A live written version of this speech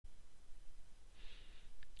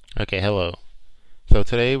Okay, hello. So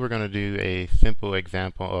today we're going to do a simple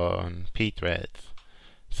example on Pthreads.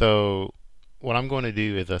 So what I'm going to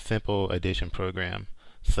do is a simple addition program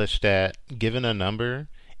such that given a number,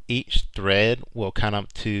 each thread will count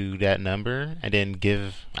up to that number and then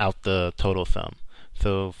give out the total sum.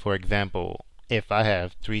 So for example, if I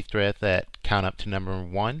have three threads that count up to number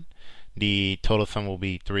 1, the total sum will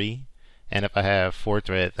be 3. And if I have 4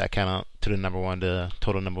 threads that count up to the number 1, the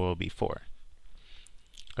total number will be 4.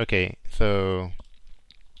 Okay, so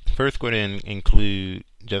first, we're going to include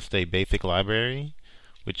just a basic library,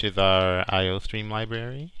 which is our IOStream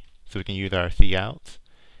library, so we can use our couts.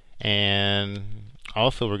 And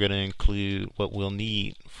also, we're going to include what we'll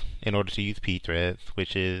need in order to use Pthreads,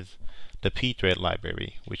 which is the Pthread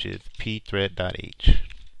library, which is pthread.h.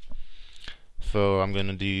 So I'm going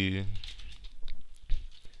to do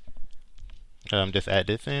just add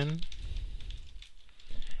this in,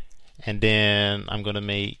 and then I'm going to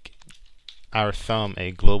make our sum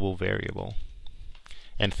a global variable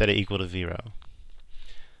and set it equal to 0.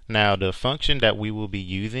 Now the function that we will be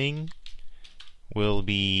using will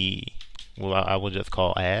be, I will just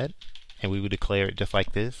call add, and we will declare it just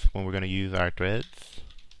like this when we're going to use our threads.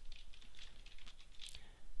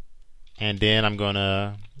 And then I'm going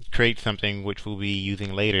to create something which we'll be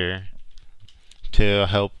using later to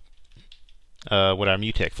help with our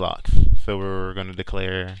mutex locks. So we're going to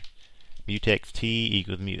declare mutex t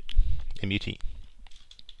equals mut.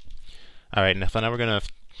 Alright, so now we're going to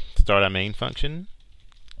start our main function.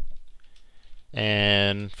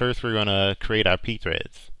 And first we're going to create our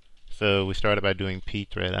pthreads. So we started by doing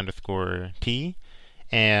pthread underscore t.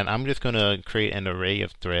 And I'm just going to create an array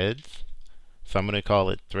of threads. So I'm going to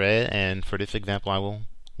call it thread. And for this example,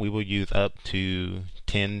 we will use up to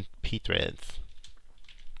 10 pthreads.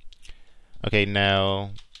 Okay,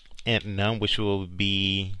 now int num, which will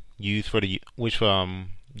be used for the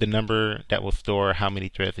number that will store how many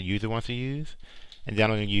threads the user wants to use. And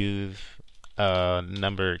then I'm going to use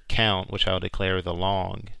number count, which I'll declare as a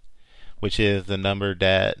long, which is the number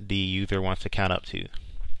that the user wants to count up to.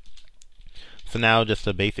 So now just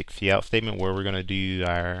a basic cout statement where we're going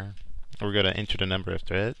to enter the number of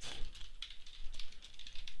threads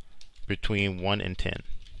between 1 and 10.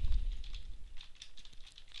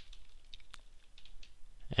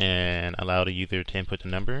 And allow the user to input the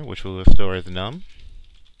number, which we will store as num.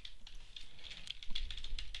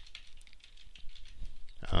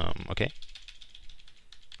 Okay.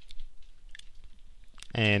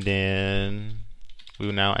 And then we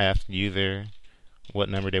will now ask the user what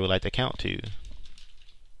number they would like to count to.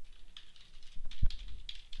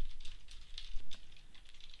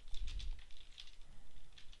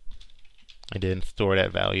 And then store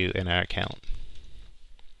that value in our count.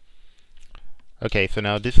 Okay, so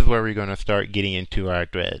now this is where we're going to start getting into our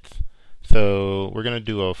threads. So we're going to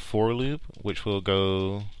do a for loop, which will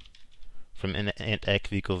go from int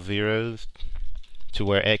x equals 0 to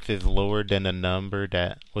where x is lower than the number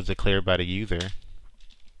that was declared by the user.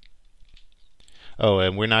 Oh,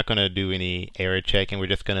 and we're not going to do any error checking. We're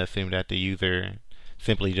just going to assume that the user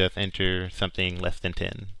simply just enter something less than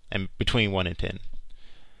 10 and between 1 and 10.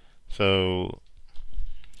 So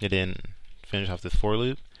it then finish off this for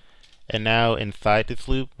loop. And now inside this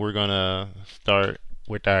loop, we're going to start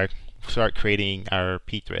creating our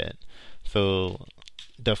pthread. So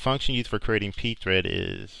the function used for creating pthread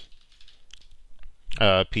is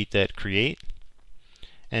pthread create,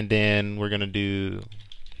 and then we're going to do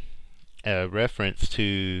a reference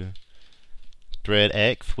to thread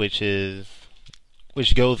x, which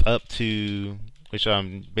goes up to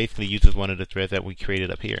basically uses one of the threads that we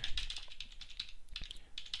created up here.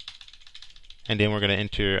 And then we're going to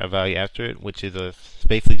enter a value after it, which is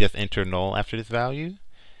basically just enter null after this value,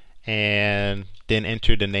 and then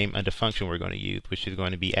enter the name of the function we're going to use, which is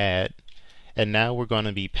going to be add. And now we're going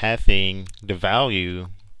to be passing the value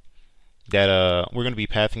that we're going to be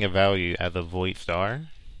passing a value as a void star,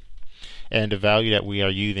 and the value that we are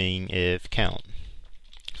using is count.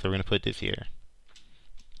 So we're going to put this here.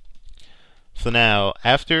 So now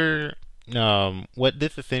after what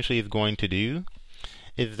this essentially is going to do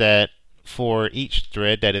is that for each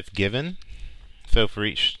thread that it's given, so for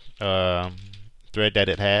each thread that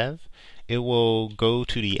it has, it will go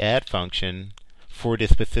to the add function for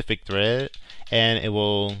this specific thread, and it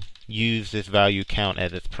will use this value count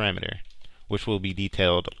as its parameter, which will be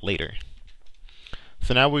detailed later.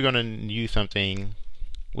 So now we're going to use something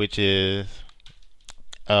which is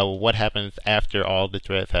what happens after all the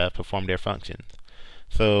threads have performed their functions.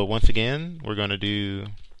 So once again, we're going to do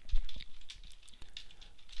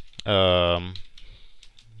we're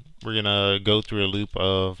going to go through a loop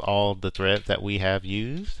of all the threads that we have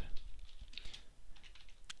used.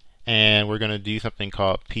 and we're going to do something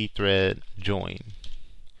called pthread join.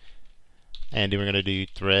 And then we're going to do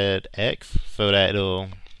thread x so that it'll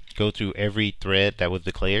go through every thread that was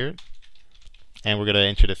declared. And we're going to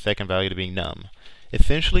enter the second value to be num.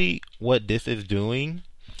 Essentially, what this is doing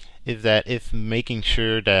is that it's making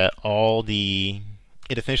sure that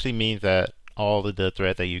it essentially means that all of the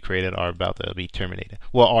threads that you created are about to be terminated.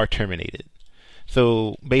 Well, are terminated.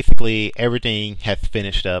 So basically, everything has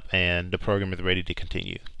finished up and the program is ready to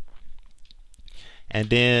continue. And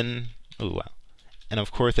then, and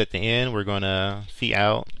of course at the end, we're going to see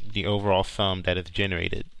out the overall sum that is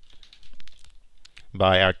generated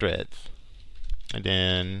by our threads. And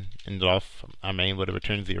then end off our main would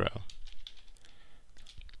return 0.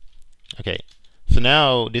 Okay, so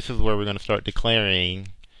now this is where we're going to start declaring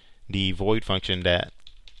the void function that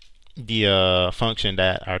function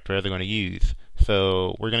that our threads are going to use.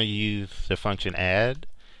 So we're going to use the function add,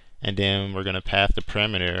 and then we're going to pass the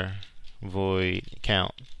parameter void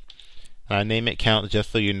count. And I name it count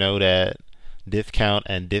just so you know that this count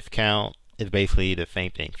and this count is basically the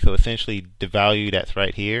same thing. So essentially, the value that's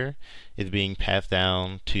right here is being passed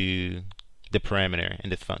down to the parameter in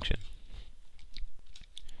this function.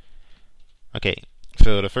 Okay,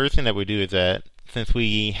 so the first thing that we do is that since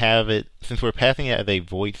we're passing it as a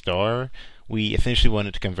void star, we essentially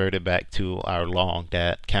wanted to convert it back to our long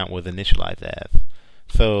that count was initialized as.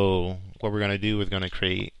 So what we're going to do is going to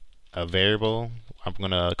create a variable I'm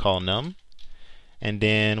going to call num, and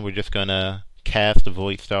then we're just going to cast the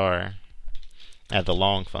void star as a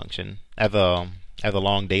long function, as a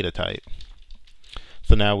long data type.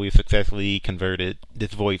 So now we've successfully converted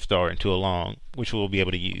this void star into a long, which we'll be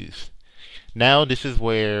able to use. Now this is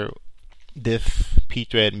where this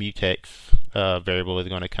pthread mutex variable is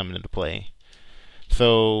going to come into play.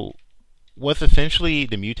 So what's essentially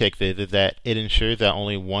the mutex is that it ensures that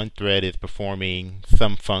only one thread is performing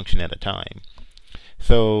some function at a time.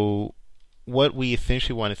 So what we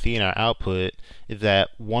essentially want to see in our output is that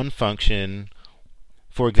one function,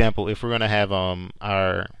 for example, if we're going to have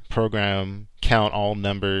our program count all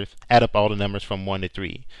numbers, add up all the numbers from 1 to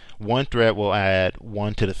 3. One thread will add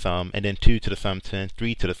 1 to the sum, and then 2 to the sum, and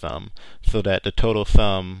 3 to the sum, so that the total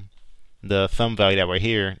sum, the sum value that we're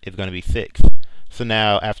here, is going to be 6. So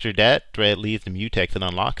now, after that thread leaves the mutex and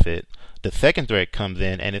unlocks it, the second thread comes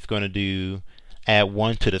in and it's going to do add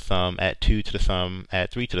 1 to the sum, add 2 to the sum,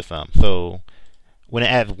 add 3 to the sum. So when it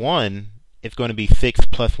adds 1, it's going to be 6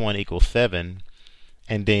 plus 1 equals 7,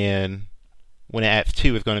 and then when it adds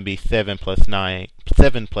 2, it's going to be 7 plus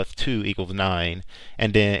 2 equals 9,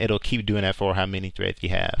 and then it'll keep doing that for how many threads you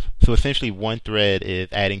have. So essentially, one thread is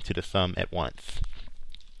adding to the sum at once.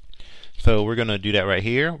 So we're going to do that right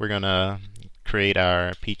here. We're going to create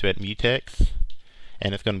our pthread mutex,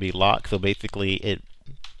 and it's going to be locked. So basically, it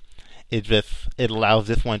allows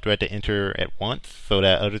this one thread to enter at once, so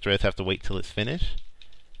that other threads have to wait till it's finished.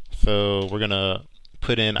 So we're going to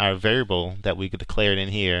put in our variable that we declared in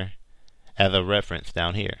here as a reference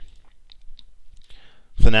down here.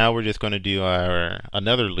 So now we're just going to do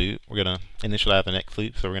another loop. We're going to initialize the next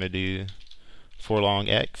loop. So we're going to do for long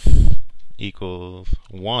x equals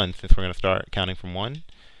 1, since we're going to start counting from 1.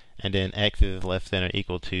 And then x is less than or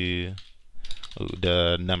equal to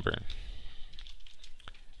the number.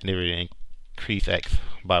 And then we're going to increase x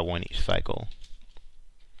by 1 each cycle.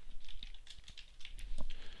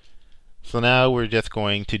 So now we're just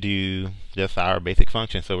going to do just our basic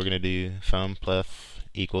function. So we're going to do sum plus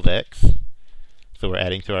equals x. So we're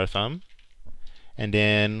adding to our sum. And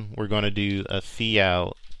then we're going to do a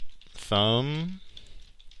cout sum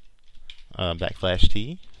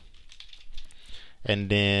 \t. And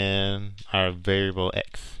then our variable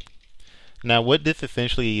x. Now what this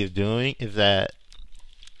essentially is doing is that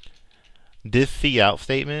this cout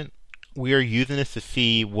statement, we are using this to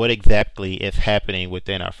see what exactly is happening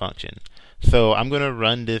within our function. So I'm going to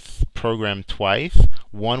run this program twice,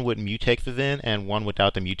 one with mutexes in and one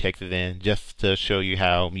without the mutexes in, just to show you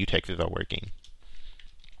how mutexes are working.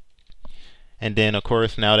 And then of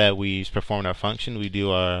course, now that we've performed our function, we do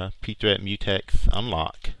our pthread mutex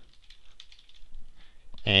unlock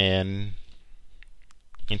and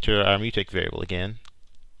enter our mutex variable again.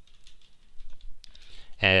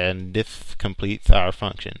 And this completes our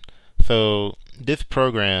function. So this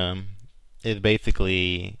program is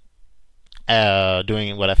basically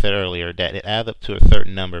doing what I said earlier, that it adds up to a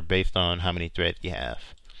certain number based on how many threads you have.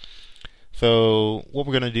 So what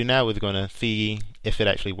we're going to do now is going to see if it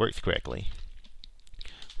actually works correctly.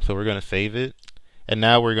 So we're going to save it, and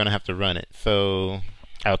now we're going to have to run it. So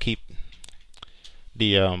I'll keep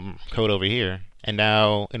the code over here, and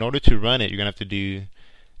now in order to run it, you're going to have to do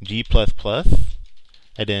g++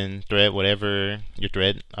 and then thread whatever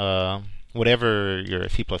your whatever your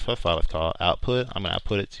C++ file is called, output. I'm going to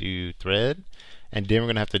output it to thread, and then we're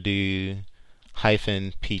going to have to do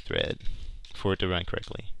 -pthread for it to run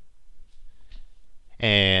correctly.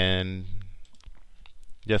 And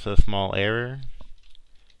just a small error.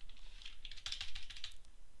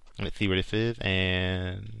 Let's see where this is,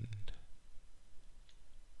 and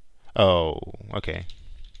oh, okay.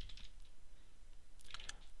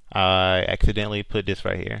 I accidentally put this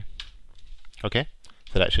right here. Okay,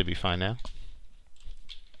 so that should be fine now.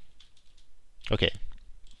 Okay.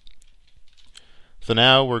 So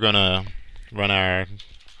now we're gonna run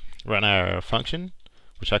our function,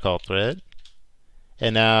 which I call thread.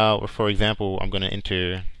 And now, for example, I'm gonna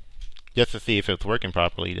enter, just to see if it's working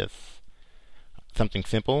properly, just something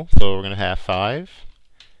simple. So we're gonna have 5,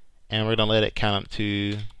 and we're gonna let it count up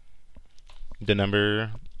to the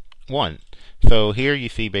number 1. So here you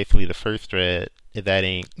see basically the first thread is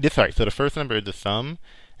adding this. Sorry, so the first number is the sum,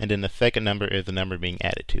 and then the second number is the number being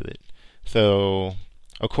added to it. So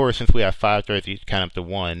of course, since we have 5 threads each count up to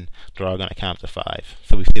 1, they're all going to count up to 5.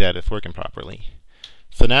 So we see that it's working properly.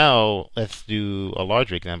 So now let's do a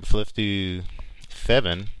larger example. So let's do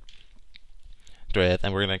 7 threads,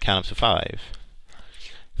 and we're going to count up to 5.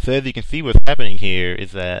 So as you can see, what's happening here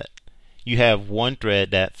is that you have one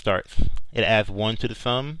thread that starts. It adds 1 to the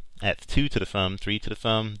sum, adds 2 to the sum, 3 to the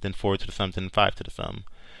sum, then 4 to the sum, then 5 to the sum.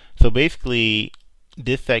 So basically,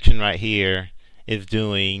 this section right here is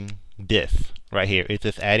doing this right here. It's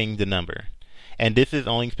just adding the number. And this is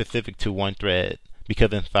only specific to one thread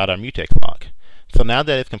because inside our mutex block. So now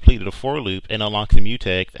that it's completed a for loop, it unlocks the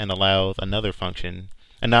mutex and allows another function,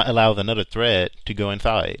 and now allows another thread to go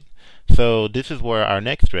inside. So this is where our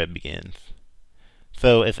next thread begins.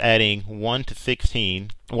 So it's adding 1 to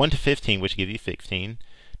 16, 1 to 15, which gives you 16,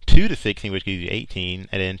 2 to 16, which gives you 18,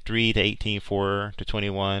 and then 3 to 18, 4 to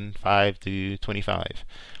 21, 5 to 25.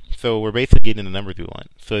 So we're basically getting the numbers we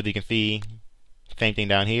want. So as you can see, same thing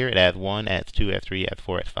down here. It adds 1, adds 2, adds 3, adds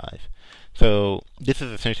 4, adds 5. So this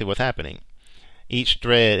is essentially what's happening. Each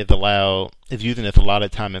thread is using this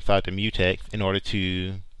allotted time inside the mutex in order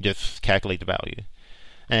to just calculate the value.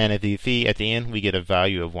 And as you see at the end, we get a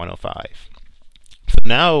value of 105. So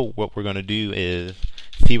now what we're going to do is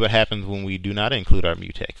see what happens when we do not include our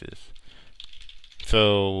mutexes.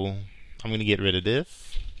 So I'm going to get rid of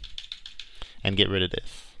this and get rid of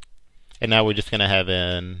this. And now we're just going to have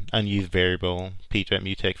an unused variable pthread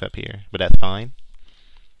mutex up here, but that's fine.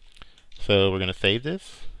 So we're going to save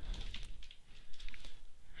this.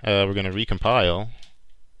 We're going to recompile,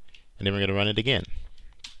 and then we're going to run it again.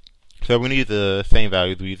 So we're going to use the same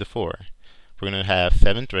values we used before. We're going to have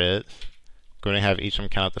 7 threads. We're going to have each of them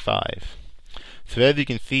count up to 5. So as you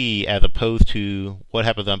can see, as opposed to what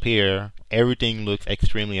happens up here, everything looks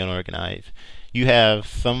extremely unorganized. You have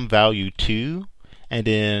some value 2, and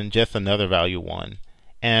then just another value 1.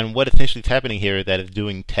 And what essentially is happening here is that it's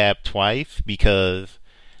doing tab twice, because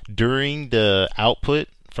during the output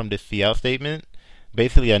from this cout statement,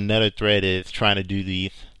 basically another thread is trying to do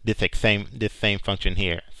this same function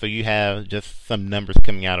here. So you have just some numbers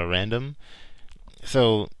coming out at random.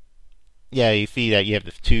 So yeah, you see that you have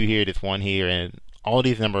this 2 here, this 1 here, and all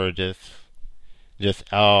these numbers are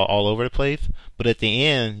just all over the place. But at the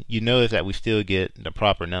end, you notice that we still get the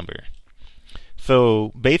proper number.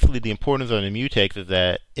 So basically, the importance of the mutex is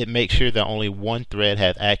that it makes sure that only one thread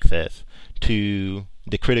has access to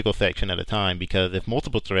the critical section at a time, because if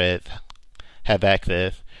multiple threads have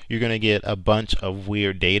access, you're going to get a bunch of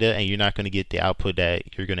weird data, and you're not going to get the output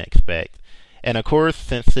that you're going to expect. And of course,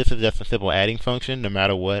 since this is just a simple adding function, no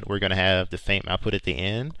matter what, we're going to have the same output at the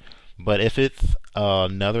end. But if it's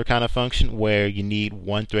another kind of function where you need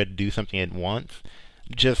one thread to do something at once,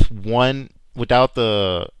 just one, without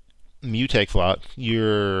the mutex lock,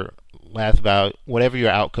 your last value, whatever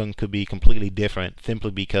your outcome could be completely different,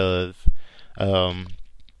 simply because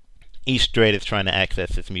each thread is trying to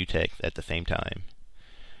access this mutex at the same time.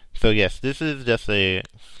 So yes, this is just a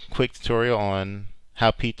quick tutorial on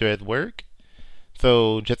how pthreads work.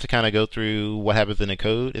 So just to kind of go through what happens in the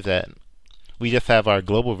code is that we just have our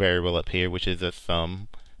global variable up here, which is a sum,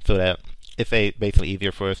 so that it's basically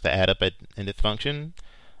easier for us to add up in this function.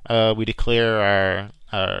 We declare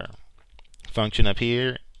our function up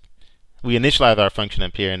here. We initialize our function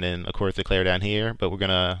up here, and then of course declare down here. But we're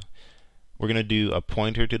gonna do a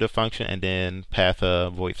pointer to the function and then pass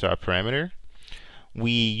a void star parameter.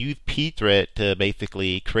 We use pthread to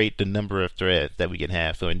basically create the number of threads that we can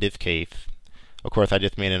have. So in this case, of course, I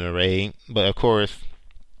just made an array, but of course,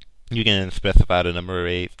 you can specify the number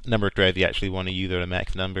of threads you actually want to use, or the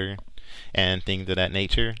max number, and things of that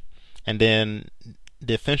nature. And then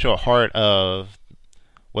the essential heart of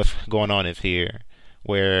what's going on is here,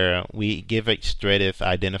 where we give each thread its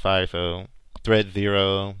identifier. So thread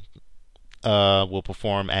 0 will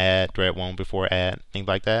perform add, thread 1 before add, things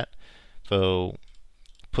like that. So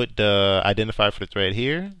put the identifier for the thread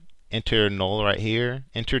here, enter null right here,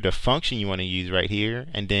 enter the function you want to use right here,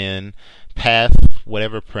 and then pass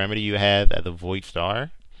whatever parameter you have as a void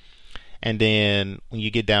star. And then when you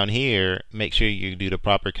get down here, make sure you do the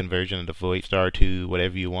proper conversion of the void star to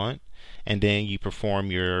whatever you want, and then you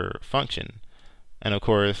perform your function. And of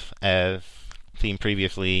course, as seen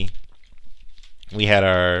previously, we had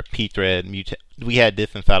our pthread we had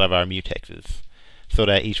this inside of our mutexes, so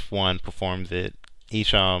that each one performs it.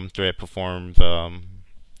 Each thread performs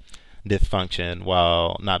this function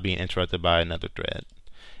while not being interrupted by another thread.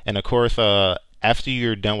 And of course, after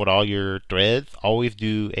you're done with all your threads, always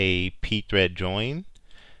do a pthread join,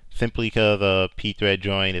 simply because a pthread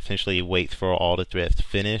join essentially waits for all the threads to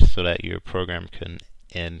finish so that your program can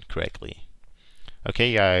end correctly.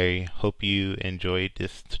 Okay, I hope you enjoyed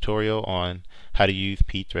this tutorial on how to use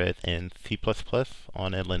pthreads in C++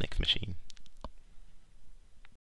 on a Linux machine.